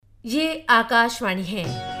ये आकाशवाणी है,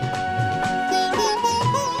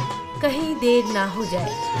 कहीं देर ना हो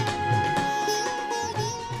जाए।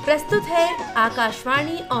 प्रस्तुत है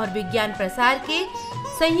आकाशवाणी और विज्ञान प्रसार के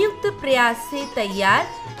संयुक्त प्रयास से तैयार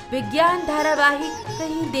विज्ञान धारावाहिक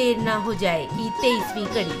कहीं देर ना हो जाए की 23वीं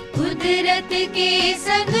कड़ी। कुदरत के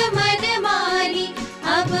संग मन मानी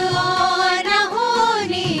अब और न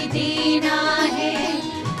होने देना है,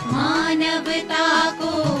 मानवता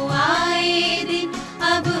को आए दिन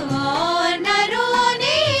अब और न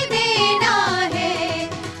रोने देना है।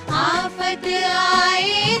 आफत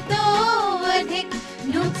आए तो अधिक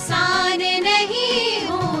नुकसान नहीं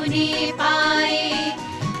होने पाए,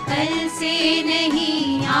 कल से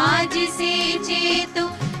नहीं आज से चेतो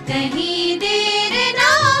कहीं देर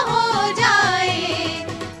ना हो जाए।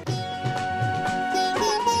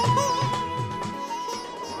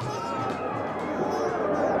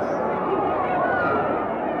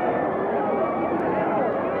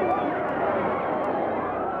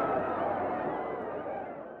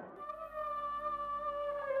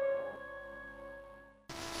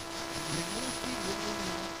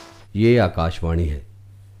 ये आकाशवाणी है।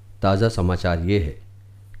 ताज़ा समाचार ये है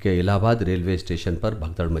कि इलाहाबाद रेलवे स्टेशन पर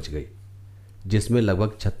भगदड़ मच गई, जिसमें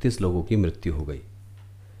लगभग 36 लोगों की मृत्यु हो गई,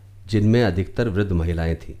 जिनमें अधिकतर वृद्ध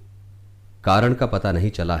महिलाएं थीं। कारण का पता नहीं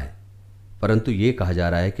चला है, परंतु ये कहा जा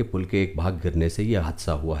रहा है कि पुल के एक भाग गिरने से यह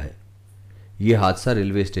हादसा हुआ है। यह हादसा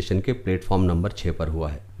रेलवे स्टेशन के प्लेटफॉर्म नंबर 6 पर हुआ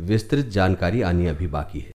है। विस्तृत जानकारी आनी अभी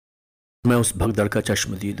बाकी है। मैं उस भगदड़ का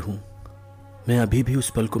चश्मदीद हूँ। मैं अभी भी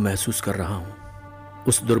उस पल को महसूस कर रहा हूँ।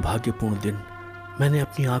 उस दुर्भाग्यपूर्ण दिन मैंने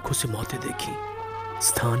अपनी आंखों से मौतें देखी।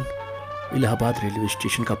 स्थान इलाहाबाद रेलवे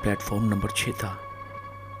स्टेशन का प्लेटफॉर्म नंबर 6 था।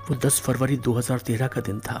 वो 10 फरवरी 2013 का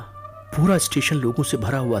दिन था। पूरा स्टेशन लोगों से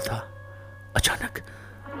भरा हुआ था। अचानक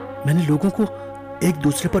मैंने लोगों को एक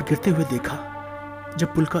दूसरे पर गिरते हुए देखा।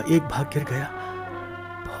 जब पुल का एक भाग गिर गया,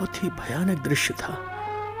 बहुत ही भयानक दृश्य था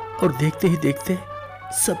और देखते ही देखते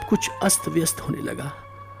सब कुछ अस्त व्यस्त होने लगा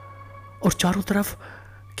और चारों तरफ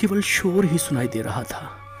केवल शोर ही सुनाई दे रहा था।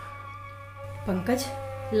 पंकज,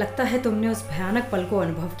 लगता है तुमने उस भयानक पल को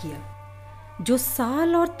अनुभव किया। जो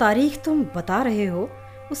साल और तारीख तुम बता रहे हो,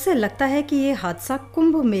 उससे लगता है कि ये हादसा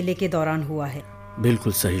कुंभ मेले के दौरान हुआ है।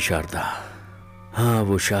 बिल्कुल सही शारदा। हाँ,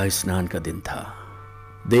 वो शाही स्नान का दिन था।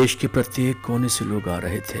 देश के प्रत्येक कोने से लोग आ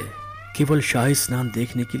रहे थे, केवल शाही स्नान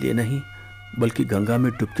देखने के लिए नहीं, बल्कि गंगा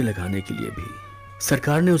में डुबकी लगाने के लिए भी।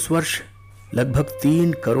 सरकार ने उस वर्ष लगभग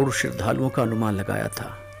 3 करोड़ श्रद्धालुओं का अनुमान लगाया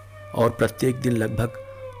था और प्रत्येक दिन लगभग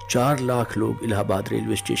 4 लाख लोग इलाहाबाद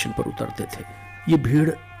रेलवे स्टेशन पर उतरते थे। ये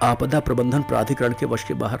भीड़ आपदा प्रबंधन प्राधिकरण के वश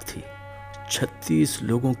के बाहर थी। 36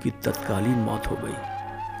 लोगों की तत्कालीन मौत हो गई,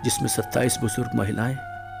 जिसमें 27 बुजुर्ग महिलाएं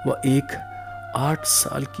व एक 8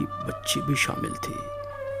 साल की बच्ची भी शामिल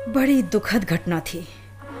थी। बड़ी दुखद घटना थी।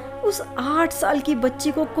 उस 8 साल की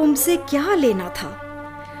बच्ची को कुंभ से क्या लेना था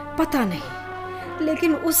पता नहीं,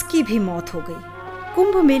 लेकिन उसकी भी मौत हो गई।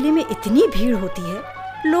 कुंभ मेले में इतनी भीड़ होती है,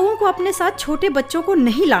 लोगों को अपने साथ छोटे बच्चों को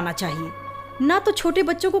नहीं लाना चाहिए। ना तो छोटे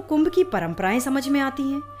बच्चों को कुंभ की परंपराएं समझ में आती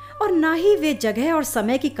हैं और ना ही वे जगह और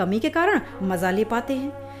समय की कमी के कारण मजा ले पाते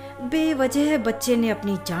हैं। बेवजह बच्चे ने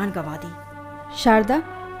अपनी जान गंवा दी। शारदा,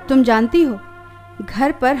 तुम जानती हो,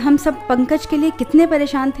 घर पर हम सब पंकज के लिए कितने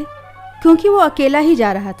परेशान थे, क्योंकि वो अकेला ही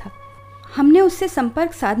जा रहा था। हमने उससे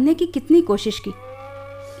संपर्क साधने की कितनी कोशिश की,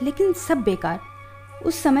 लेकिन सब बेकार।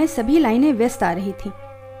 उस समय सभी लाइनें व्यस्त आ रही थीं।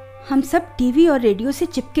 हम सब टीवी और रेडियो से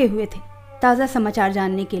चिपके हुए थे ताज़ा समाचार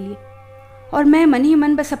जानने के लिए, और मैं मन ही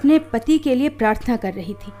मन बस अपने पति के लिए प्रार्थना कर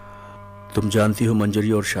रही थी। तुम जानती हो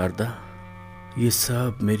मंजरी और शारदा, ये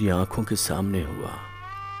सब मेरी आंखों के सामने हुआ।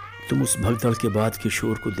 तुम उस भगदड़ के बाद के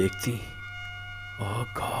शोर को देखती, ओह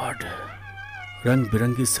गॉड, रंग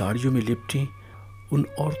बिरंगी साड़ियों में लिपटी उन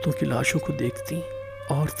औरतों की लाशों को देखती।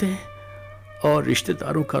 औरतें और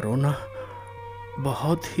रिश्तेदारों का रोना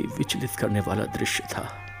बहुत ही विचलित करने वाला दृश्य था।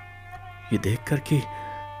 ये देखकर कि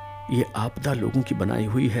ये आपदा लोगों की बनाई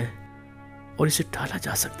हुई है और इसे टाला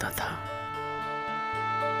जा सकता था।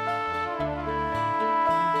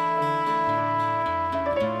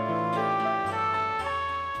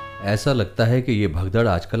 ऐसा लगता है कि ये भगदड़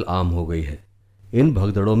आजकल आम हो गई है। इन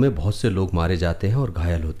भगदड़ों में बहुत से लोग मारे जाते हैं और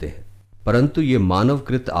घायल होते हैं, परंतु ये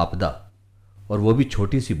मानवकृत आपदा, और वो भी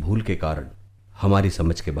छोटी सी भूल के कारण, हमारी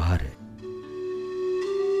समझ के बाहर है।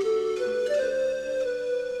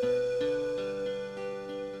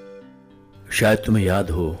 शायद तुम्हें याद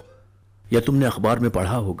हो या तुमने अखबार में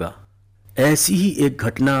पढ़ा होगा, ऐसी ही एक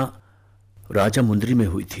घटना राजामुंद्री में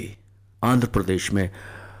हुई थी, आंध्र प्रदेश में,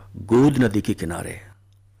 गोद नदी के किनारे।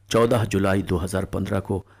 14 जुलाई 2015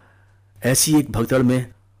 को ऐसी एक भगदड़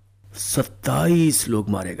में 27 लोग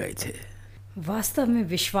मारे गए थे। वास्तव में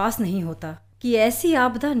विश्वास नहीं होता कि ऐसी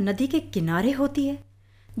आपदा नदी के किनारे होती है,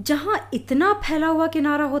 जहां इतना फैला हुआ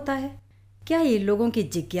किनारा होता है? क्या ये लोगों की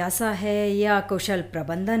जिज्ञासा है या कुशल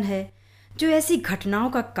प्रबंधन है जो ऐसी घटनाओं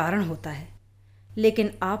का कारण होता है?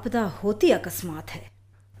 लेकिन आपदा होती अकस्मात है।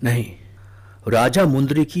 नहीं, राजा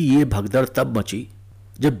मुंद्री की ये भगदड़ तब मची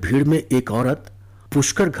जब भीड़ में एक औरत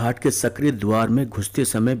पुष्कर घाट के सक्रिय द्वार में घुसते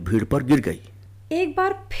समय भीड़ पर गिर गई। एक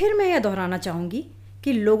बार फिर मैं यह दोहराना चाहूंगी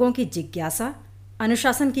कि लोगों की जिज्ञासा,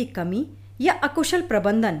 अनुशासन की कमी या अकुशल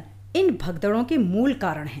प्रबंधन इन भगदड़ों के मूल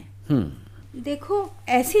कारण हैं। देखो,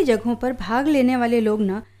 ऐसी जगहों पर भाग लेने वाले लोग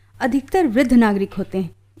ना अधिकतर वृद्ध नागरिक होते हैं।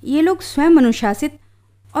 ये लोग स्वयं अनुशासित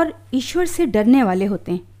और ईश्वर से डरने वाले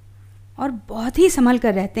होते हैं और बहुत ही संभल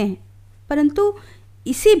कर रहते हैं। परंतु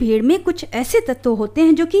इसी भीड़ में कुछ ऐसे तत्व होते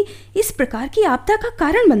हैं जो कि इस प्रकार की आपदा का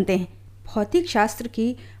कारण बनते हैं। भौतिक शास्त्र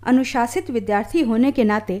की अनुशासित विद्यार्थी होने के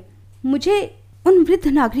नाते मुझे उन वृद्ध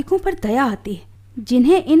नागरिकों पर दया आती है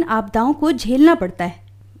जिन्हें इन आपदाओं को झेलना पड़ता है।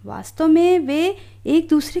 वास्तव में वे एक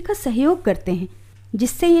दूसरे का सहयोग करते हैं,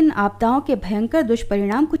 जिससे इन आपदाओं के भयंकर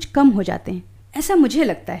दुष्परिणाम कुछ कम हो जाते हैं, ऐसा मुझे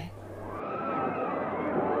लगता है।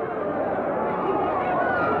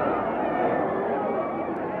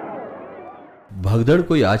 भगदड़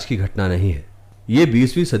कोई आज की घटना नहीं है। ये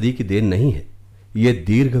 20वीं सदी की देन नहीं है, ये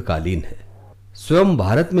दीर्घकालीन है। स्वयं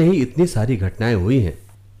भारत में ही इतनी सारी घटनाएं हुई हैं।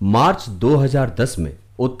 मार्च 2010 में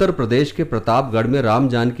उत्तर प्रदेश के प्रतापगढ़ में राम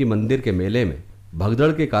जानकी मंदिर के मेले में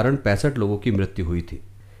भगदड़ के कारण 65 लोगों की मृत्यु हुई थी।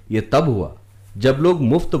 यह तब हुआ जब लोग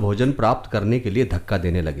मुफ्त भोजन प्राप्त करने के लिए धक्का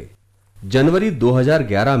देने लगे। जनवरी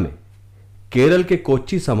 2011 में केरल के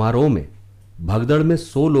कोच्चि समारोह में भगदड़ में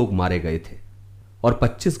 100 लोग मारे गए थे और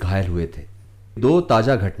 25 घायल हुए थे। 2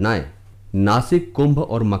 ताजा घटनाएं नासिक, कुंभ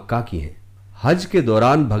और मक्का की हैं। हज के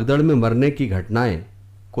दौरान भगदड़ में मरने की घटनाएं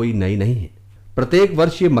कोई नई नहीं है। प्रत्येक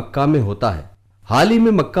वर्ष ये मक्का में होता है। हाल ही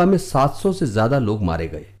में मक्का में 700 से ज्यादा लोग मारे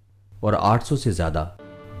गए और 800 से ज्यादा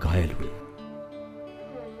घायल हुए।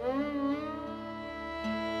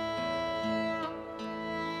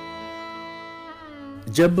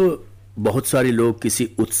 जब बहुत सारे लोग किसी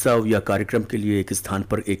उत्सव या कार्यक्रम के लिए एक स्थान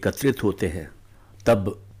पर एकत्रित होते हैं,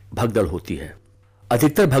 तब भगदड़ होती है।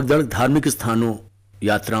 अधिकतर भगदड़ धार्मिक स्थानों,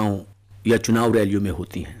 यात्राओं या चुनाव रैलियों में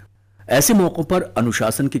होती हैं। ऐसे मौकों पर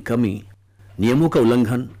अनुशासन की कमी, नियमों का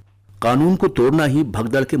उल्लंघन, कानून को तोड़ना ही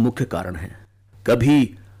भगदड़ के मुख्य कारण है।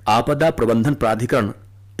 कभी आपदा प्रबंधन प्राधिकरण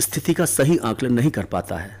स्थिति का सही आकलन नहीं कर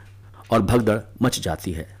पाता है और भगदड़ मच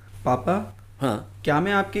जाती है। पापा, हाँ क्या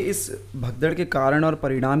मैं आपके इस भगदड़ के कारण और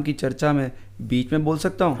परिणाम की चर्चा में बीच में बोल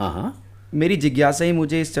सकता हूँ? हाँ हाँ, मेरी जिज्ञासा ही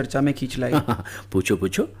मुझे इस चर्चा में खींच लाई। हाँ, पूछो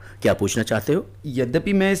पूछो, क्या पूछना चाहते हो?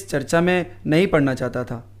 यद्यपि मैं इस चर्चा में नहीं पढ़ना चाहता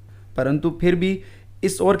था, परंतु फिर भी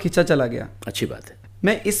इस ओर खींचा चला गया। अच्छी बात है।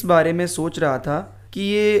 मैं इस बारे में सोच रहा था कि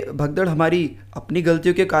ये भगदड़ हमारी अपनी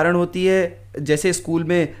गलतियों के कारण होती है, जैसे स्कूल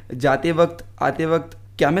में जाते वक्त, आते वक्त।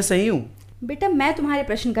 क्या मैं सही हूँ? बेटा, मैं तुम्हारे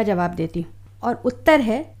प्रश्न का जवाब देती हूँ और उत्तर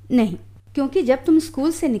है नहीं। क्योंकि जब तुम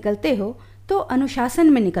स्कूल से निकलते हो तो अनुशासन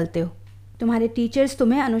में निकलते हो। तुम्हारे टीचर्स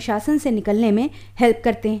तुम्हें अनुशासन से निकलने में हेल्प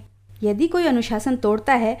करते हैं। यदि कोई अनुशासन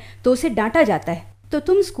तोड़ता है तो उसे डांटा जाता है। तो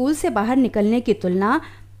तुम स्कूल से बाहर निकलने की तुलना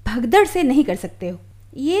भगदड़ से नहीं कर सकते हो।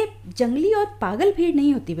 ये जंगली और पागल भीड़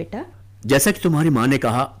नहीं होती बेटा। जैसा कि तुम्हारी माँ ने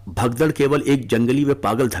कहा, भगदड़ केवल एक जंगली व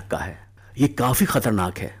पागल धक्का है। ये काफी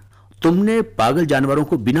खतरनाक है। तुमने पागल जानवरों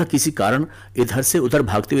को बिना किसी कारण इधर से उधर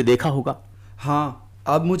भागते हुए देखा होगा। हाँ,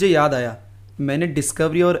 अब मुझे याद आया। मैंने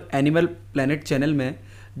डिस्कवरी और एनिमल प्लेनेट चैनल में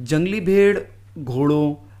जंगली भेड़,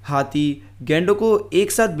 घोड़ों, हाथी, गैंडों को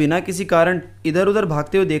एक साथ बिना किसी कारण इधर उधर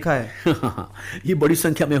भागते हुए देखा है। ये बड़ी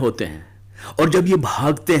संख्या में होते हैं और जब ये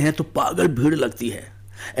भागते हैं तो पागल भीड़ लगती है।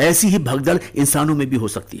 ऐसी ही भगदड़ इंसानों में भी हो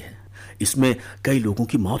सकती है। इसमें कई लोगों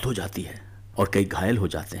की मौत हो जाती है और कई घायल हो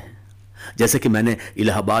जाते हैं, जैसे कि मैंने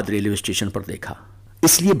इलाहाबाद रेलवे स्टेशन पर देखा।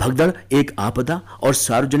 इसलिए भगदड़ एक आपदा और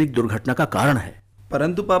सार्वजनिक दुर्घटना का कारण है।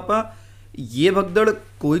 परंतु पापा, ये भगदड़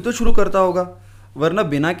कोई तो शुरू करता होगा, वरना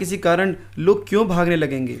बिना किसी कारण लोग क्यों भागने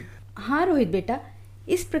लगेंगे? हाँ रोहित बेटा,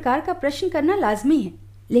 इस प्रकार का प्रश्न करना लाजमी है।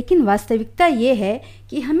 लेकिन वास्तविकता ये है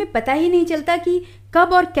कि हमें पता ही नहीं चलता कि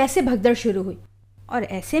कब और कैसे भगदड़ शुरू हुई, और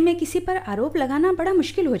ऐसे में किसी पर आरोप लगाना बड़ा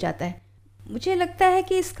मुश्किल हो जाता है। मुझे लगता है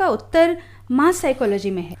कि इसका उत्तर मास साइकोलॉजी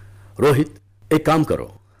में है। रोहित, एक काम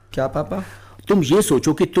करो। क्या पापा? तुम ये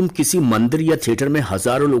सोचो कि तुम किसी मंदिर या थिएटर में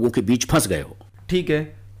हजारों लोगों के बीच फंस गए हो। ठीक है,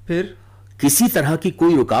 फिर? किसी तरह की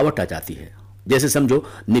कोई रुकावट आ जाती है, जैसे समझो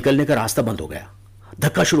निकलने का रास्ता बंद हो गया,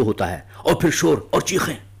 धक्का शुरू होता है और फिर शोर और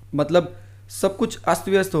चीखें। मतलब सब कुछ अस्त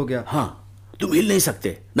व्यस्त हो गया? हाँ, तुम हिल नहीं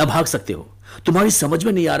सकते, न भाग सकते हो। तुम्हारी समझ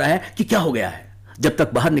में नहीं आ रहा है कि क्या हो गया है, जब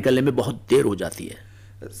तक बाहर निकलने में बहुत देर हो जाती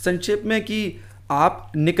है। संक्षेप में कि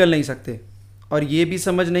आप निकल नहीं सकते और ये भी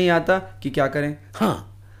समझ नहीं आता कि क्या करें।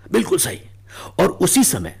 हाँ, बिल्कुल सही। और उसी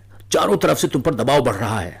समय चारों तरफ से तुम पर दबाव बढ़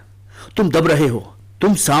रहा है। तुम दब रहे हो,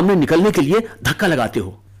 तुम सामने निकलने के लिए धक्का लगाते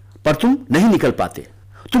हो, पर तुम नहीं निकल पाते,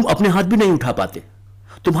 तुम अपने हाथ भी नहीं उठा पाते।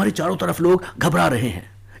 तुम्हारे चारों तरफ लोग घबरा रहे हैं।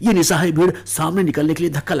 ये निस्सहाय भीड़ सामने निकलने के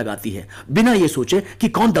लिए धक्का लगाती है, बिना ये सोचे कि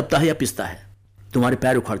कौन दबता है या पिसता है। तुम्हारे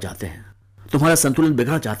पैर उखड़ जाते हैं, तुम्हारा संतुलन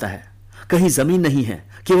बिगड़ जाता है। कहीं जमीन नहीं है,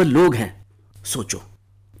 केवल लोग हैं। सोचो,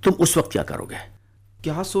 तुम उस वक्त क्या करोगे?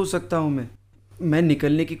 क्या सोच सकता हूँ मैं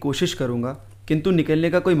निकलने की कोशिश करूँगा, किंतु निकलने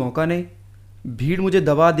का कोई मौका नहीं। भीड़ मुझे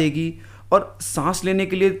दबा देगी और सांस लेने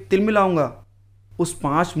के लिए तिलमिलाऊंगा। उस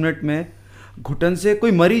 5 मिनट में घुटन से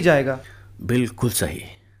कोई मर ही जाएगा। बिल्कुल सही।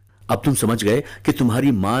 अब तुम समझ गए कि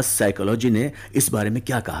तुम्हारी मास साइकोलॉजी ने इस बारे में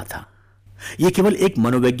क्या कहा था। यह केवल एक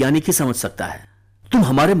मनोवैज्ञानिक ही समझ सकता है। तुम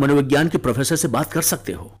हमारे मनोविज्ञान के प्रोफेसर से बात कर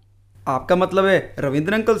सकते हो। आपका मतलब है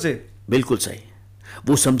रविंद्र अंकल से? बिल्कुल सही।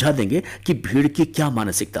 वो समझा देंगे कि भीड़ की क्या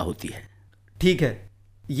मानसिकता होती है। ठीक है,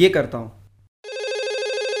 ये करता हूँ।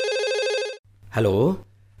 हेलो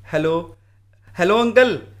हेलो हेलो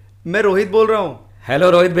अंकल, मैं रोहित बोल रहा हूँ। हेलो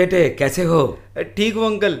रोहित बेटे, कैसे हो? ठीक हूँ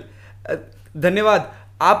अंकल, धन्यवाद।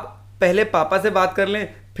 आप पहले पापा से बात कर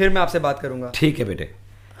लें, फिर मैं आपसे बात करूँगा। ठीक है बेटे।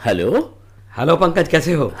 हेलो हेलो पंकज,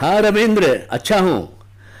 कैसे हो? हाँ रविंद्र, अच्छा हूँ।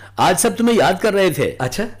 आज सब तुम्हें याद कर रहे थे।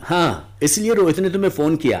 अच्छा। हाँ, इसलिए रोहित ने तुम्हें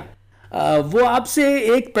फोन किया। वो आपसे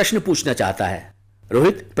एक प्रश्न पूछना चाहता है।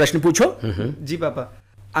 रोहित, प्रश्न पूछो। जी पापा।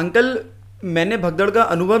 अंकल, मैंने भगदड़ का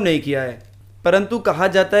अनुभव नहीं किया है, परंतु कहा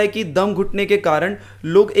जाता है कि दम घुटने के कारण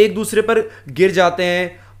लोग एक दूसरे पर गिर जाते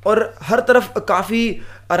हैं और हर तरफ काफ़ी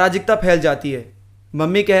अराजकता फैल जाती है।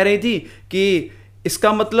 मम्मी कह रही थी कि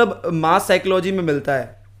इसका मतलब मास साइकोलॉजी में मिलता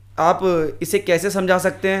है। आप इसे कैसे समझा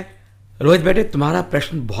सकते हैं? रोहित बेटे, तुम्हारा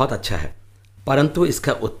प्रश्न बहुत अच्छा है, परंतु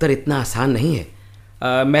इसका उत्तर इतना आसान नहीं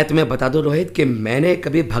है। मैं तुम्हें बता दूं रोहित कि मैंने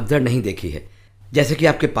कभी भगदड़ नहीं देखी है, जैसे कि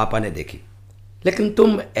आपके पापा ने देखी। लेकिन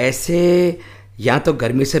तुम ऐसे या तो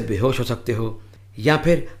गर्मी से बेहोश हो सकते हो, या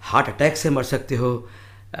फिर हार्ट अटैक से मर सकते हो,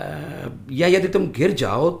 या यदि तुम गिर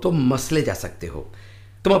जाओ तो मसले जा सकते हो।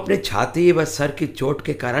 तुम अपने छाती व सर की चोट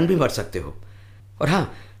के कारण भी मर सकते हो, और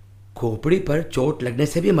हाँ, खोपड़ी पर चोट लगने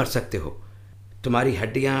से भी मर सकते हो। तुम्हारी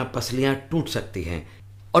हड्डियां पसलियां टूट सकती हैं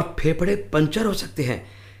और फेफड़े पंचर हो सकते हैं,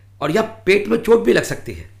 और या पेट में चोट भी लग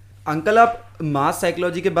सकती है। अंकल, आप मास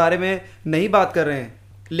साइकोलॉजी के बारे में नहीं बात कर रहे हैं,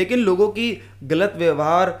 लेकिन लोगों की गलत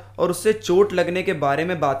व्यवहार और उससे चोट लगने के बारे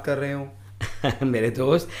में बात कर रहे हो। मेरे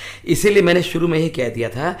दोस्त, इसीलिए मैंने शुरू में ही कह दिया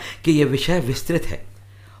था कि यह विषय विस्तृत है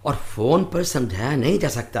और फोन पर समझाया नहीं जा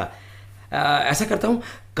सकता। ऐसा करता हूँ,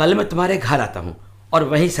 कल मैं तुम्हारे घर आता हूँ और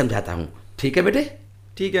वहीं समझाता हूँ। ठीक है बेटे?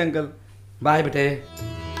 ठीक है अंकल। बाय बेटे।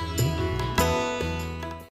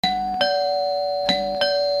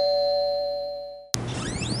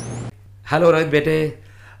 हेलो रोहित बेटे।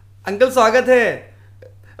 अंकल, स्वागत है।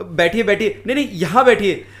 बैठिए बैठिए। नहीं, यहाँ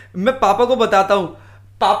बैठिए, मैं पापा को बताता हूँ।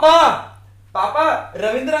 पापा पापा,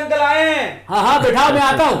 रविंद्र अंकल आए हैं। हाँ हाँ बेटा, मैं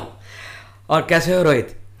आता हूँ। और कैसे हो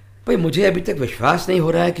रोहित? भाई, मुझे अभी तक विश्वास नहीं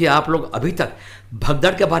हो रहा है कि आप लोग अभी तक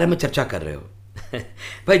भगदड़ के बारे में चर्चा कर रहे हो।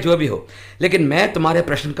 भाई जो भी हो, लेकिन मैं तुम्हारे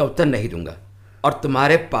प्रश्न का उत्तर नहीं दूंगा और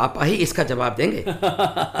तुम्हारे पापा ही इसका जवाब देंगे।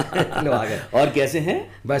 लो आ गए। और कैसे हैं?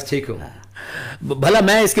 बस ठीक हूँ। भला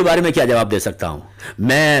मैं इसके बारे में क्या जवाब दे सकता हूँ?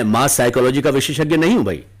 मैं मास साइकोलॉजी का विशेषज्ञ नहीं हूँ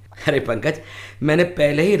भाई। अरे पंकज, मैंने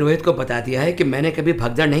पहले ही रोहित को बता दिया है कि मैंने कभी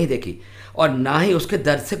भगदड़ नहीं देखी और ना ही उसके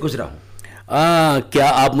दर्द से गुजरा हूँ। क्या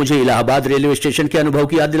आप मुझे इलाहाबाद रेलवे स्टेशन के अनुभव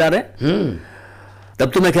की याद दिला रहे हैं?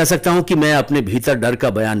 तब तो मैं कह सकता हूं कि मैं अपने भीतर डर का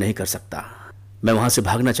बयान नहीं कर सकता। मैं वहां से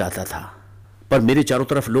भागना चाहता था, पर मेरे चारों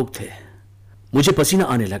तरफ लोग थे। मुझे पसीना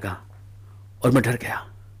आने लगा और मैं डर गया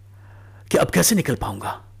कि अब कैसे निकल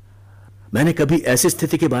पाऊंगा। मैंने कभी ऐसी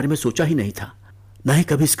स्थिति के बारे में सोचा ही नहीं था, ना ही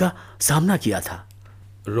कभी इसका सामना किया था।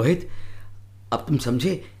 रोहित, अब तुम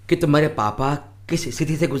समझे कि तुम्हारे पापा किस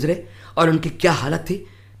स्थिति से गुजरे और उनकी क्या हालत थी।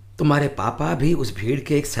 तुम्हारे पापा भी उस भीड़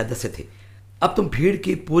के एक सदस्य थे। अब तुम भीड़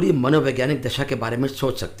की पूरी मनोवैज्ञानिक दशा के बारे में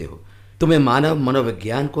सोच सकते हो। तुम्हें मानव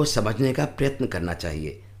मनोविज्ञान को समझने का प्रयत्न करना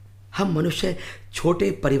चाहिए। हम मनुष्य छोटे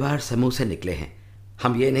परिवार समूह से निकले हैं।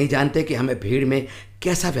 हम ये नहीं जानते कि हमें भीड़ में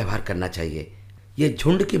कैसा व्यवहार करना चाहिए। ये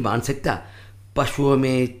झुंड की मानसिकता पशुओं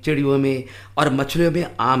में, चिड़ियों में और मछलियों में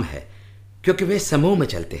आम है, क्योंकि वे समूह में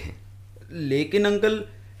चलते हैं। लेकिन अंकल,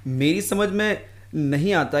 मेरी समझ में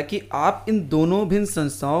नहीं आता कि आप इन दोनों भिन्न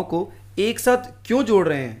संस्थाओं को एक साथ क्यों जोड़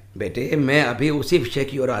रहे हैं। बेटे, मैं अभी उसी विषय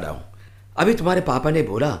की ओर आ रहा हूँ। अभी तुम्हारे पापा ने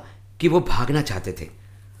बोला कि वो भागना चाहते थे।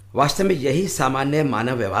 वास्तव में यही सामान्य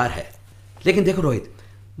मानव व्यवहार है। लेकिन देखो रोहित,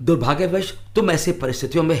 दुर्भाग्यवश तुम ऐसी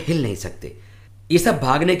परिस्थितियों में हिल नहीं सकते। ये सब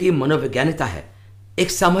भागने की मनोवैज्ञानिकता है।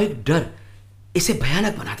 एक सामूहिक डर इसे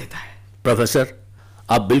भयानक बना देता है। प्रोफेसर,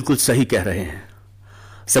 आप बिल्कुल सही कह रहे हैं।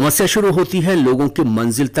 समस्या शुरू होती है लोगों के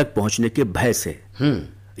मंजिल तक पहुंचने के भय से,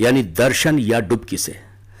 यानी दर्शन या डुबकी से।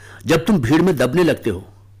 जब तुम भीड़ में दबने लगते हो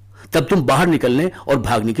तब तुम बाहर निकलने और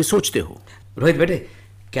भागने की सोचते हो। रोहित बेटे,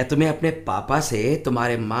 क्या तुम्हें अपने पापा से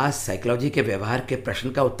तुम्हारे मास साइकोलॉजी के व्यवहार के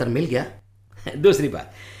प्रश्न का उत्तर मिल गया? दूसरी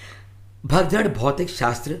बात, भगदड़ भौतिक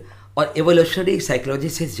शास्त्र और एवोल्यूशनरी साइकोलॉजी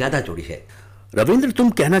से ज्यादा जुड़ी है। रविंद्र, तुम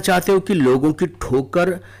कहना चाहते हो कि लोगों की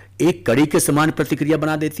ठोकर एक कड़ी के समान प्रतिक्रिया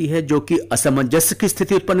बना देती है जो कि असमंजस्य की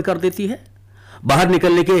स्थिति उत्पन्न कर देती है। बाहर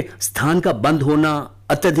निकलने के स्थान का बंद होना,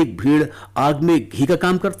 अत्यधिक भीड़ आग में घी का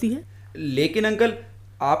काम करती है। लेकिन अंकल,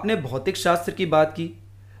 आपने भौतिक शास्त्र की बात की।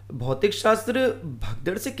 भौतिक शास्त्र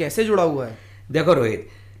भगदड़ से कैसे जुड़ा हुआ है? देखो रोहित,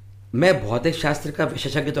 मैं भौतिक शास्त्र का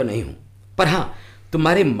विशेषज्ञ तो नहीं हूं, पर हाँ,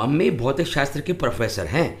 तुम्हारी मम्मी भौतिक शास्त्र की प्रोफेसर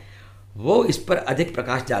हैं। वो इस पर अधिक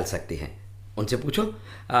प्रकाश डाल सकती हैं। उनसे पूछो,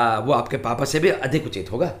 वो आपके पापा से भी अधिक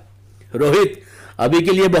उचित होगा। रोहित, अभी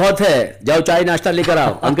के लिए बहुत है, जाओ चाय नाश्ता लेकर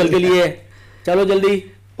आओ अंकल के लिए। चलो जल्दी।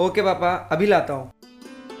 ओके पापा, अभी लाता हूँ।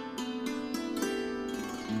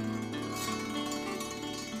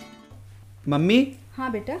 मम्मी।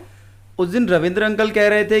 हाँ बेटा। उस दिन रविंद्र अंकल कह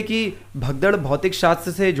रहे थे कि भगदड़ भौतिक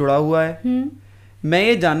शास्त्र से जुड़ा हुआ है। मैं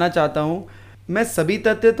ये जानना चाहता हूँ, मैं सभी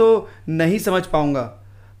तथ्य तो नहीं समझ पाऊंगा,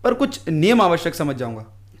 पर कुछ नियम आवश्यक समझ जाऊंगा।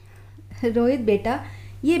 रोहित बेटा,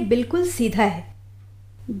 ये बिल्कुल सीधा है।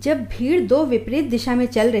 जब भीड़ दो विपरीत दिशा में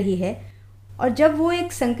चल रही है और जब वो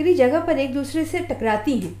एक संकरी जगह पर एक दूसरे से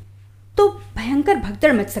टकराती हैं, तो भयंकर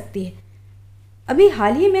भगदड़ मच सकती है। अभी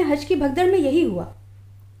हाल ही में हज की भगदड़ में यही हुआ।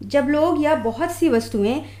 जब लोग या बहुत सी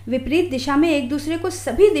वस्तुएं विपरीत दिशा में एक दूसरे को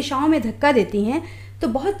सभी दिशाओं में धक्का देती हैं, तो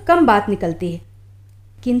बहुत कम बात निकलती है।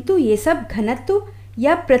 किंतु ये सब घनत्व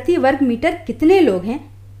या प्रति वर्ग मीटर कितने लोग हैं,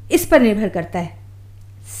 इस पर निर्भर करता है।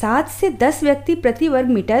 7 से 10 व्यक्ति प्रति वर्ग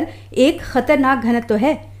मीटर एक खतरनाक घनत्व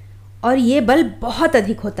है और ये बल बहुत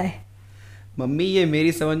अधिक होता है। मम्मी, ये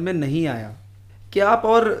मेरी समझ में नहीं आया। क्या आप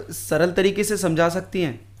और सरल तरीके से समझा सकती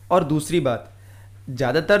हैं? और दूसरी बात,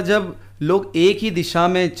 ज़्यादातर जब लोग एक ही दिशा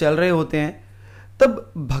में चल रहे होते हैं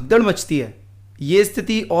तब भगदड़ मचती है। ये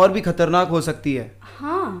स्थिति और भी खतरनाक हो सकती है।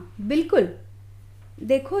 हाँ बिल्कुल।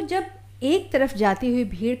 देखो, जब एक तरफ जाती हुई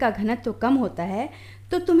भीड़ का घनत्व कम होता है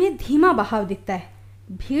तो तुम्हें धीमा बहाव दिखता है।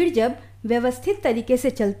 भीड़ जब व्यवस्थित तरीके से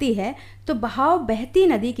चलती है तो बहाव बहती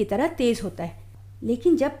नदी की तरह तेज होता है।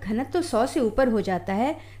 लेकिन जब घनत्व 100 से ऊपर हो जाता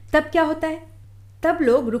है तब क्या होता है? तब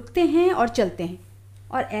लोग रुकते हैं और चलते हैं,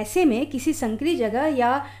 और ऐसे में किसी संकरी जगह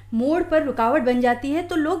या मोड़ पर रुकावट बन जाती है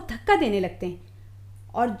तो लोग धक्का देने लगते हैं,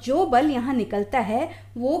 और जो बल यहाँ निकलता है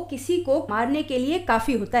वो किसी को मारने के लिए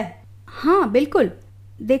काफ़ी होता है। हाँ बिल्कुल।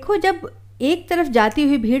 देखो, जब एक तरफ जाती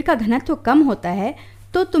हुई भीड़ का घनत्व कम होता है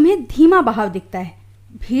तो तुम्हें धीमा बहाव दिखता है।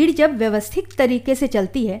 भीड़ जब व्यवस्थित तरीके से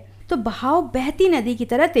चलती है तो बहाव बहती नदी की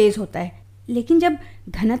तरह तेज होता है। लेकिन जब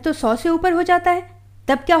घनत्व 100 से ऊपर हो जाता है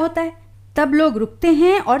तब क्या होता है? तब लोग रुकते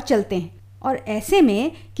हैं और चलते हैं, और ऐसे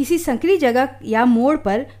में किसी संकरी जगह या मोड़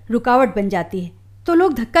पर रुकावट बन जाती है तो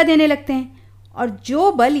लोग धक्का देने लगते हैं, और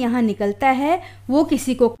जो बल यहाँ निकलता है वो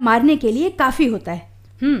किसी को मारने के लिए काफ़ी होता है।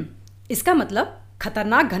 इसका मतलब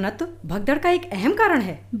खतरनाक घनत्व भगदड़ का एक अहम कारण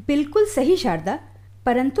है। बिल्कुल सही शारदा,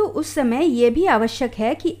 परंतु उस समय ये भी आवश्यक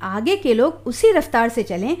है कि आगे के लोग उसी रफ्तार से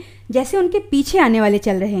चलें जैसे उनके पीछे आने वाले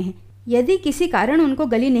चल रहे हैं। यदि किसी कारण उनको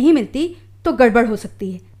गली नहीं मिलती तो गड़बड़ हो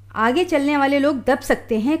सकती है। आगे चलने वाले लोग दब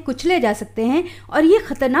सकते हैं, कुचले जा सकते हैं, और ये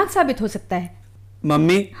खतरनाक साबित हो सकता है।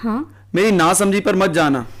 मम्मी, हाँ, मेरी नासमझी पर मत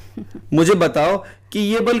जाना। मुझे बताओ कि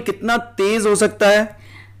ये बल कितना तेज हो सकता है?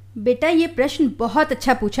 बेटा, ये प्रश्न बहुत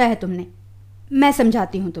अच्छा पूछा है तुमने। मैं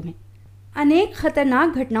समझाती हूँ तुम्हें। अनेक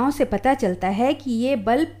खतरनाक घटनाओं से पता चलता है कि ये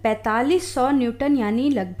बल 4500 न्यूटन यानी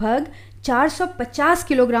लगभग 450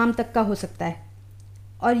 किलोग्राम तक का हो सकता है,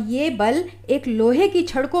 और ये बल एक लोहे की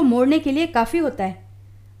छड़ को मोड़ने के लिए काफ़ी होता है।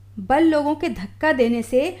 बल लोगों के धक्का देने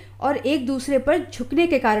से और एक दूसरे पर झुकने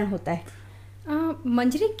के कारण होता है।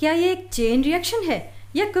 मंजरी, क्या ये एक चेन रिएक्शन है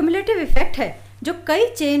या क्युमुलेटिव इफेक्ट है जो कई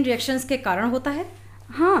चेन रिएक्शंस के कारण होता है?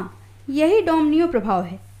 हाँ, यही डोमिनो प्रभाव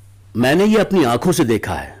है। मैंने ये अपनी आंखों से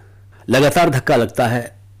देखा है। लगातार धक्का लगता है,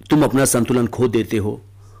 तुम अपना संतुलन खो देते हो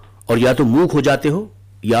और या तो मूक हो जाते हो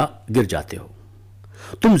या गिर जाते हो।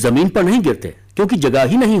 तुम जमीन पर नहीं गिरते क्योंकि जगह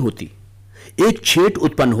ही नहीं होती। एक छेद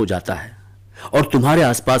उत्पन्न हो जाता है और तुम्हारे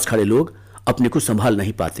आसपास खड़े लोग अपने को संभाल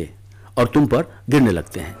नहीं पाते और तुम पर गिरने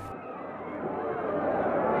लगते हैं।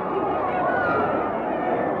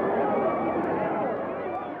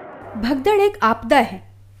 भगदड़ एक आपदा है।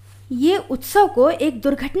 ये उत्सव को एक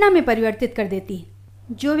दुर्घटना में परिवर्तित कर देती है।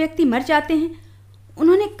 जो व्यक्ति मर जाते हैं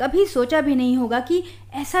उन्होंने कभी सोचा भी नहीं होगा कि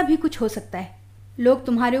ऐसा भी कुछ हो सकता है। लोग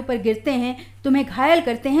तुम्हारे ऊपर गिरते हैं, तुम्हें घायल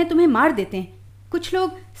करते हैं, तुम्हें मार देते हैं। कुछ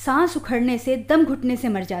लोग सांस उखड़ने से, दम घुटने से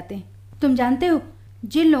मर जाते हैं। तुम जानते हो,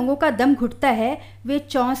 जिन लोगों का दम घुटता है वे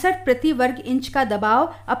 64 प्रति वर्ग इंच का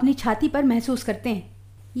दबाव अपनी छाती पर महसूस करते हैं।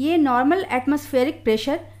 ये नॉर्मल एटमॉस्फेरिक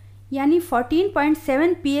प्रेशर यानी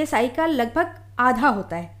 14.7 psi का लगभग आधा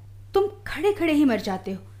होता है। तुम खड़े खड़े ही मर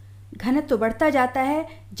जाते हो। घनत्व तो बढ़ता जाता है,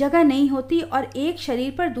 जगह नहीं होती और एक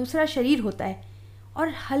शरीर पर दूसरा शरीर होता है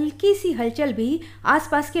और हल्की सी हलचल भी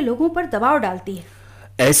आसपास के लोगों पर दबाव डालती है।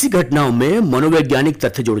 ऐसी घटनाओं में मनोवैज्ञानिक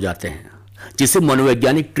तथ्य जुड़ जाते हैं जिसे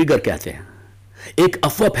मनोवैज्ञानिक ट्रिगर कहते हैं। एक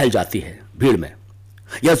अफवाह फैल जाती है भीड़ में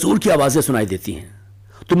या जोर की आवाजें सुनाई देती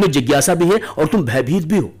हैं। तुम्हें जिज्ञासा भी है और तुम भयभीत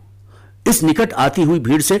भी हो। इस निकट आती हुई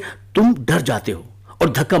भीड़ से तुम डर जाते हो और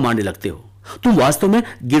धक्का मारने लगते हो। तुम वास्तव में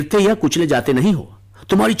गिरते या कुचले जाते नहीं हो।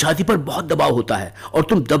 तुम्हारी छाती पर बहुत दबाव होता है और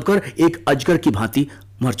तुम दबकर एक अजगर की भांति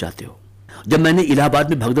मर जाते हो। जब मैंने इलाहाबाद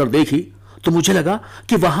में भगदड़ देखी तो मुझे लगा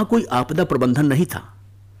कि वहां कोई आपदा प्रबंधन नहीं था।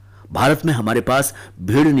 भारत में हमारे पास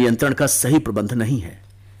भीड़ नियंत्रण का सही प्रबंध नहीं है।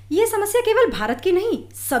 ये समस्या केवल भारत की नहीं,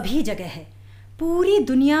 सभी जगह है। पूरी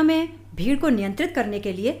दुनिया में भीड़ को नियंत्रित करने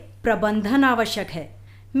के लिए प्रबंधन आवश्यक है।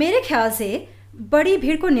 मेरे ख्याल से बड़ी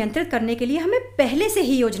भीड़ को नियंत्रित करने के लिए हमें पहले से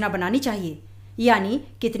ही योजना बनानी चाहिए, यानी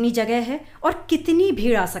कितनी जगह है और कितनी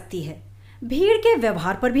भीड़ आ सकती है। भीड़ के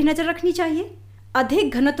व्यवहार पर भी नजर रखनी चाहिए।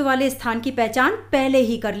 अधिक घनत्व वाले स्थान की पहचान पहले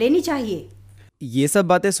ही कर लेनी चाहिए। ये सब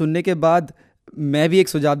बातें सुनने के बाद मैं भी एक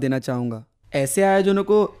सुझाव देना चाहूँगा। ऐसे आयोजनों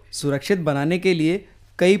को सुरक्षित बनाने के लिए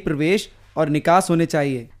कई प्रवेश और निकास होने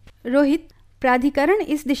चाहिए। रोहित, प्राधिकरण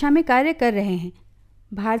इस दिशा में कार्य कर रहे हैं।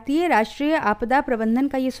 भारतीय राष्ट्रीय आपदा प्रबंधन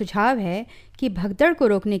का ये सुझाव है कि भगदड़ को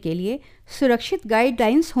रोकने के लिए सुरक्षित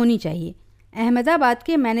गाइडलाइंस होनी चाहिए। अहमदाबाद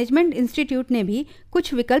के मैनेजमेंट इंस्टीट्यूट ने भी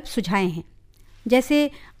कुछ विकल्प सुझाए हैं, जैसे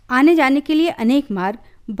आने जाने के लिए अनेक मार्ग,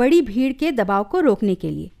 बड़ी भीड़ के दबाव को रोकने के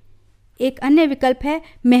लिए। एक अन्य विकल्प है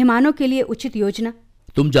मेहमानों के लिए उचित योजना।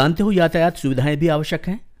 तुम जानते हो यातायात सुविधाएं भी आवश्यक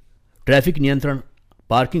हैं। ट्रैफिक नियंत्रण,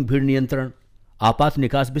 पार्किंग, भीड़ नियंत्रण, आपात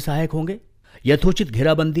निकास भी सहायक होंगे। यथोचित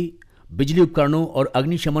घेराबंदी, बिजली उपकरणों और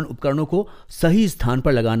अग्निशमन उपकरणों को सही स्थान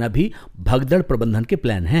पर लगाना भी भगदड़ प्रबंधन के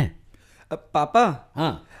प्लान हैं। पापा,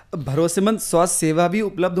 हाँ, भरोसेमंद स्वास्थ्य सेवा भी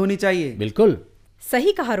उपलब्ध होनी चाहिए। बिल्कुल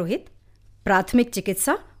सही कहा रोहित। प्राथमिक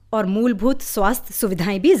चिकित्सा और मूलभूत स्वास्थ्य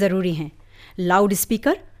सुविधाएं भी जरूरी हैं। लाउड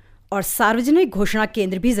स्पीकर और सार्वजनिक घोषणा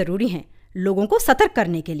केंद्र भी जरूरी हैं लोगों को सतर्क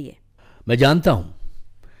करने के लिए। मैं जानता हूं,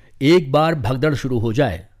 एक बार भगदड़ शुरू हो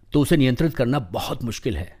जाए तो उसे नियंत्रित करना बहुत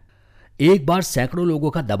मुश्किल है। एक बार सैकड़ों लोगों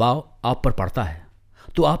का दबाव आप पर पड़ता है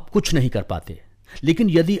तो आप कुछ नहीं कर पाते, लेकिन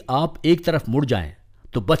यदि आप एक तरफ मुड़ जाएं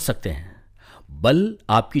तो बच सकते हैं। बल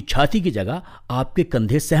आपकी छाती की जगह आपके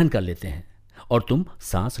कंधे सहन कर लेते हैं और तुम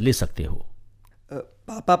सांस ले सकते हो।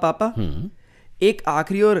 पापा, एक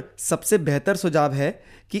आखिरी और सबसे बेहतर सुझाव है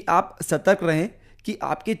कि आप सतर्क रहें कि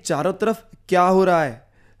आपके चारों तरफ क्या हो रहा है।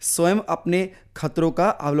 स्वयं अपने खतरों का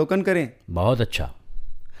अवलोकन करें। बहुत अच्छा,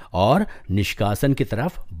 और निष्कासन की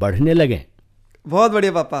तरफ बढ़ने लगें। बहुत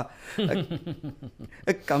बढ़िया पापा।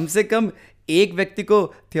 कम से कम एक व्यक्ति को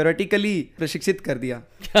थियोरेटिकली प्रशिक्षित कर दिया।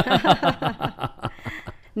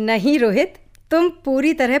 नहीं रोहित, तुम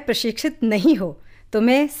पूरी तरह प्रशिक्षित नहीं हो।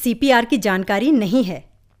 तुम्हें सीपीआर की जानकारी नहीं है।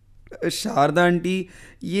 शारदा आंटी,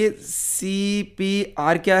 ये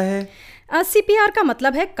सीपीआर क्या है? सीपीआर का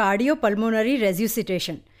मतलब है कार्डियोपल्मोनरी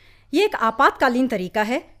रेजिस्टेशन। ये एक आपातकालीन तरीका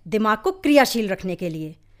है दिमाग को क्रियाशील रखने के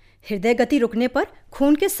लिए। हृदय गति रुकने पर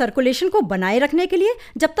खून के सर्कुलेशन को बनाए रखने के लिए,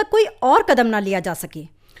 जब तक कोई और कदम ना लिया जा सके।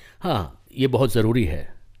 हाँ, ये बहुत ज़रूरी है।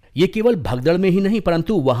 ये केवल भगदड़ में ही नहीं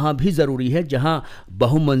परंतु वहाँ भी ज़रूरी है जहाँ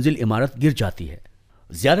बहुमंजिल इमारत गिर जाती है।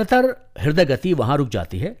 ज़्यादातर हृदय गति वहाँ रुक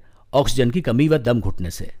जाती है ऑक्सीजन की कमी व दम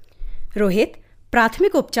घुटने से। रोहित,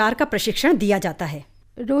 प्राथमिक उपचार का प्रशिक्षण दिया जाता है।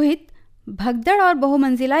 रोहित, भगदड़ और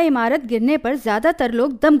बहुमंजिला इमारत गिरने पर ज़्यादातर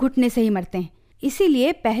लोग दम घुटने से ही मरते हैं।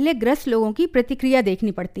 इसीलिए पहले ग्रस्त लोगों की प्रतिक्रिया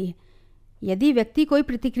देखनी पड़ती है। यदि व्यक्ति कोई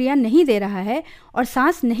प्रतिक्रिया नहीं दे रहा है और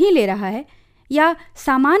सांस नहीं ले रहा है या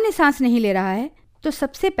सामान्य सांस नहीं ले रहा है तो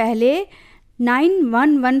सबसे पहले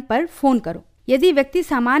 911 पर फ़ोन करो। यदि व्यक्ति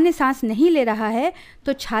सामान्य सांस नहीं ले रहा है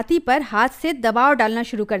तो छाती पर हाथ से दबाव डालना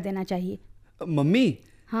शुरू कर देना चाहिए। मम्मी,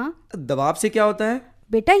 हाँ, दबाव से क्या होता है?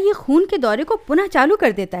 बेटा, ये खून के दौरे को पुनः चालू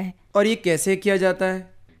कर देता है। और ये कैसे किया जाता है?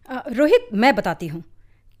 रोहित, मैं बताती हूँ।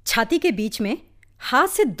 छाती के बीच में हाथ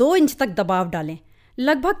से 2 इंच तक दबाव डालें।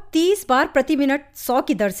 लगभग 30 बार प्रति मिनट 100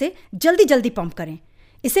 की दर से जल्दी जल्दी पंप करें।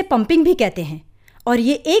 इसे पंपिंग भी कहते हैं और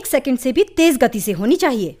ये 1 सेकंड से भी तेज गति से होनी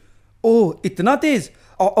चाहिए। ओह, इतना तेज!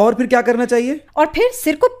 और फिर क्या करना चाहिए? और फिर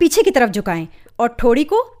सिर को पीछे की तरफ झुकाएं और ठोड़ी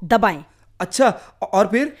को दबाएं। अच्छा, और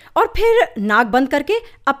फिर नाक बंद करके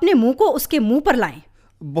अपने मुंह को उसके मुंह पर लाएं।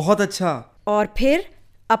 बहुत अच्छा। और फिर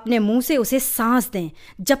अपने मुंह से उसे सांस दें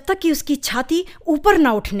जब तक कि उसकी छाती ऊपर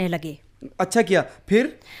ना उठने लगे। अच्छा किया।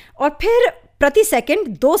 फिर? और फिर प्रति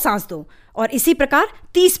सेकंड 2 सांस दो और इसी प्रकार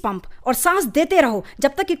 30 पंप और सांस देते रहो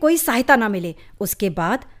जब तक कि कोई सहायता ना मिले। उसके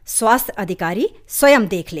बाद स्वास्थ्य अधिकारी स्वयं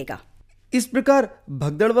देख लेगा। इस प्रकार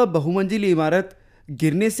भगदड़ व बहुमंजिली इमारत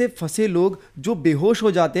गिरने से फंसे लोग जो बेहोश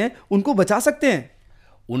हो जाते हैं उनको बचा सकते हैं।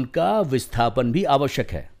 उनका विस्थापन भी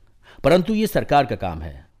आवश्यक है, परंतु ये सरकार का काम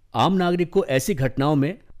है। आम नागरिक को ऐसी घटनाओं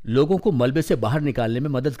में लोगों को मलबे से बाहर निकालने में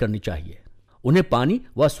मदद करनी चाहिए। उन्हें पानी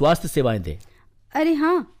व स्वास्थ्य सेवाएं दें। अरे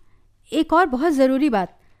हाँ, एक और बहुत ज़रूरी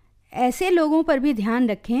बात, ऐसे लोगों पर भी ध्यान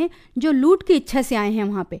रखें जो लूट की इच्छा से आए हैं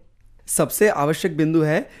वहाँ पे। सबसे आवश्यक बिंदु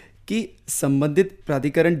है कि संबंधित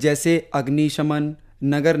प्राधिकरण जैसे अग्निशमन,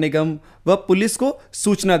 नगर निगम व पुलिस को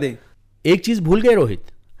सूचना दे। एक चीज भूल गए रोहित,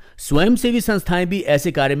 स्वयंसेवी संस्थाएं भी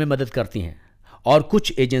ऐसे कार्य में मदद करती हैं और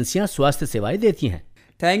कुछ एजेंसियां स्वास्थ्य सेवाएं देती हैं।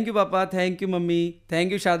 थैंक यू पापा, thank you mummy,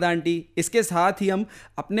 thank you Sharda aunty. इसके साथ ही हम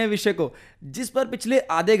अपने विषय को, जिस पर पिछले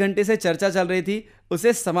आधे घंटे से चर्चा चल रही थी,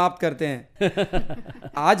 उसे समाप्त करते हैं।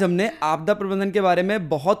 आज हमने आपदा प्रबंधन के बारे में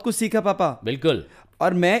बहुत कुछ सीखा पापा। बिल्कुल।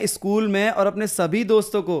 और मैं स्कूल में और अपने सभी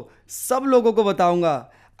दोस्तों को, सब लोगों को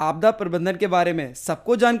बताऊंगा। आपदा प्रबंधन के बारे में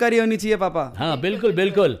सबको जानकारी होनी चाहिए पापा। हाँ बिल्कुल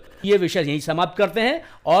बिल्कुल। ये विषय यहीं समाप्त करते हैं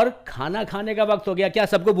और खाना खाने का वक्त हो गया। क्या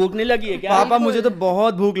सबको भूख नहीं लगी है क्या? पापा मुझे तो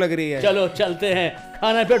बहुत भूख लग रही है। चलो चलते हैं,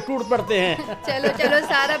 खाना पे टूट पड़ते हैं। चलो चलो,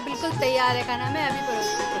 सारा बिल्कुल तैयार है खाना, मैं अभी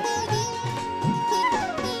परोसती हूँ।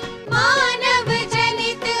 मानव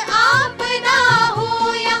जनित आपदा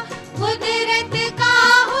हो या कुदरत का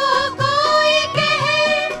हो कोई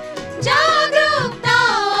कहर, जागरूकता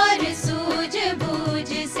और सूझबूझ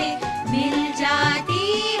से मिल जाती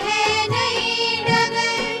है नई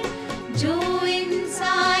डगर। जो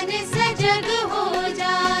इंसान सजग हो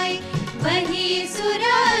जाए वही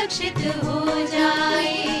सुरक्षित हो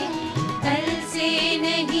जाए। कल से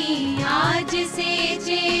नहीं आज से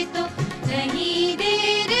चेतो, कहीं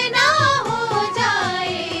देर ना हो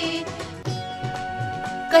जाए।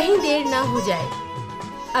 कहीं देर ना हो जाए।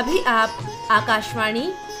 अभी आप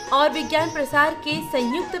आकाशवाणी और विज्ञान प्रसार के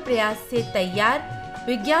संयुक्त प्रयास से तैयार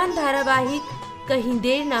विज्ञान धारावाहिक कहीं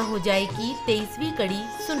देर ना हो जाए की 23वीं कड़ी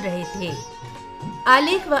सुन रहे थे।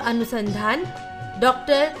 आलेख व अनुसंधान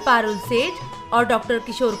डॉक्टर पारुल सेठ और डॉक्टर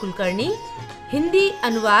किशोर कुलकर्णी। हिंदी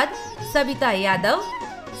अनुवाद सविता यादव।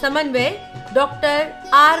 समन्वय डॉक्टर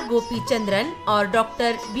आर गोपीचंद्रन और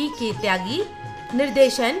डॉक्टर बी के त्यागी।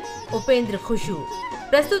 निर्देशन उपेंद्र खुशू।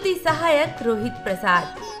 प्रस्तुति सहायक रोहित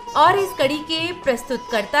प्रसाद। और इस कड़ी के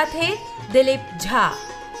प्रस्तुतकर्ता थे दिलीप झा।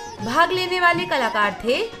 भाग लेने वाले कलाकार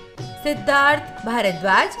थे सिद्धार्थ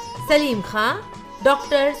भारद्वाज, सलीम खां,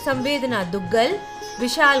 डॉक्टर संवेदना दुग्गल,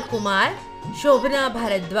 विशाल कुमार, शोभना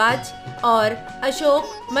भारद्वाज और अशोक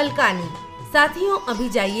मलकानी। साथियों, अभी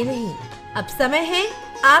जाइए नहीं, अब समय है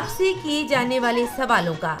आपसे किए जाने वाले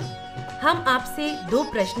सवालों का। हम आपसे 2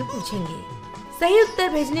 प्रश्न पूछेंगे। सही उत्तर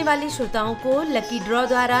भेजने वाले श्रोताओं को लकी ड्रॉ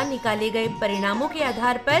द्वारा निकाले गए परिणामों के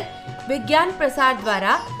आधार पर विज्ञान प्रसार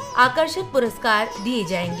द्वारा आकर्षक पुरस्कार दिए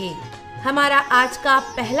जाएंगे। हमारा आज का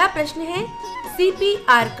पहला प्रश्न है,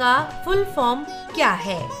 CPR का फुल फॉर्म क्या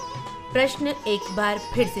है? प्रश्न एक बार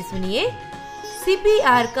फिर से सुनिए,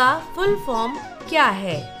 CPR का फुल फॉर्म क्या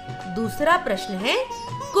है? दूसरा प्रश्न है,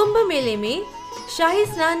 कुंभ मेले में शाही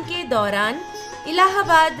स्नान के दौरान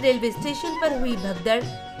इलाहाबाद रेलवे स्टेशन पर हुई भगदड़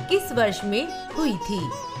किस वर्ष में हुई थी?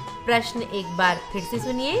 प्रश्न एक बार फिर से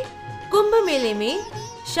सुनिए, कुंभ मेले में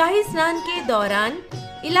शाही स्नान के दौरान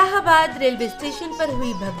इलाहाबाद रेलवे स्टेशन पर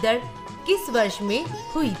हुई भगदड़ किस वर्ष में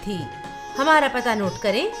हुई थी? हमारा पता नोट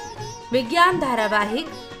करें, विज्ञान धारावाहिक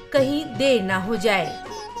कहीं देर ना हो जाए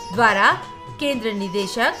द्वारा केंद्र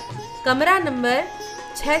निदेशक, कमरा नंबर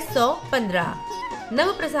 615,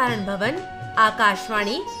 नव प्रसारण भवन,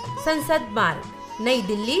 आकाशवाणी, संसद मार्ग, नई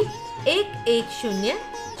दिल्ली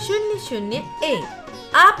 110001।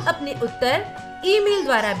 आप अपने उत्तर ईमेल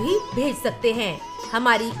द्वारा भी भेज सकते हैं।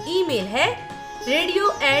 हमारी ईमेल है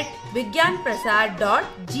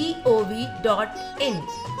radio@vigyanprasar.gov.in।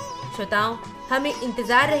 श्रोताओं, हमें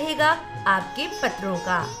इंतजार रहेगा आपके पत्रों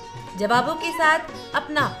का। जवाबों के साथ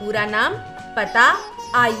अपना पूरा नाम, पता,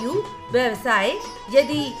 आयु, व्यवसाय,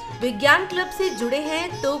 यदि विज्ञान क्लब से जुड़े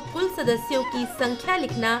हैं तो कुल सदस्यों की संख्या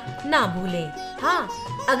लिखना ना भूलें। हाँ,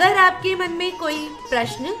 अगर आपके मन में कोई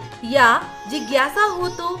प्रश्न या जिज्ञासा हो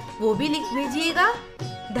तो वो भी लिख भेजिएगा।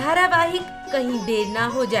 धारावाहिक कहीं देर ना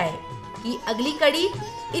हो जाए कि अगली कड़ी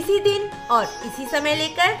इसी दिन और इसी समय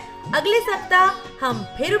लेकर अगले सप्ताह हम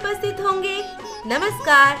फिर उपस्थित होंगे।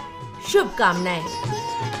 नमस्कार, शुभकामनाएं।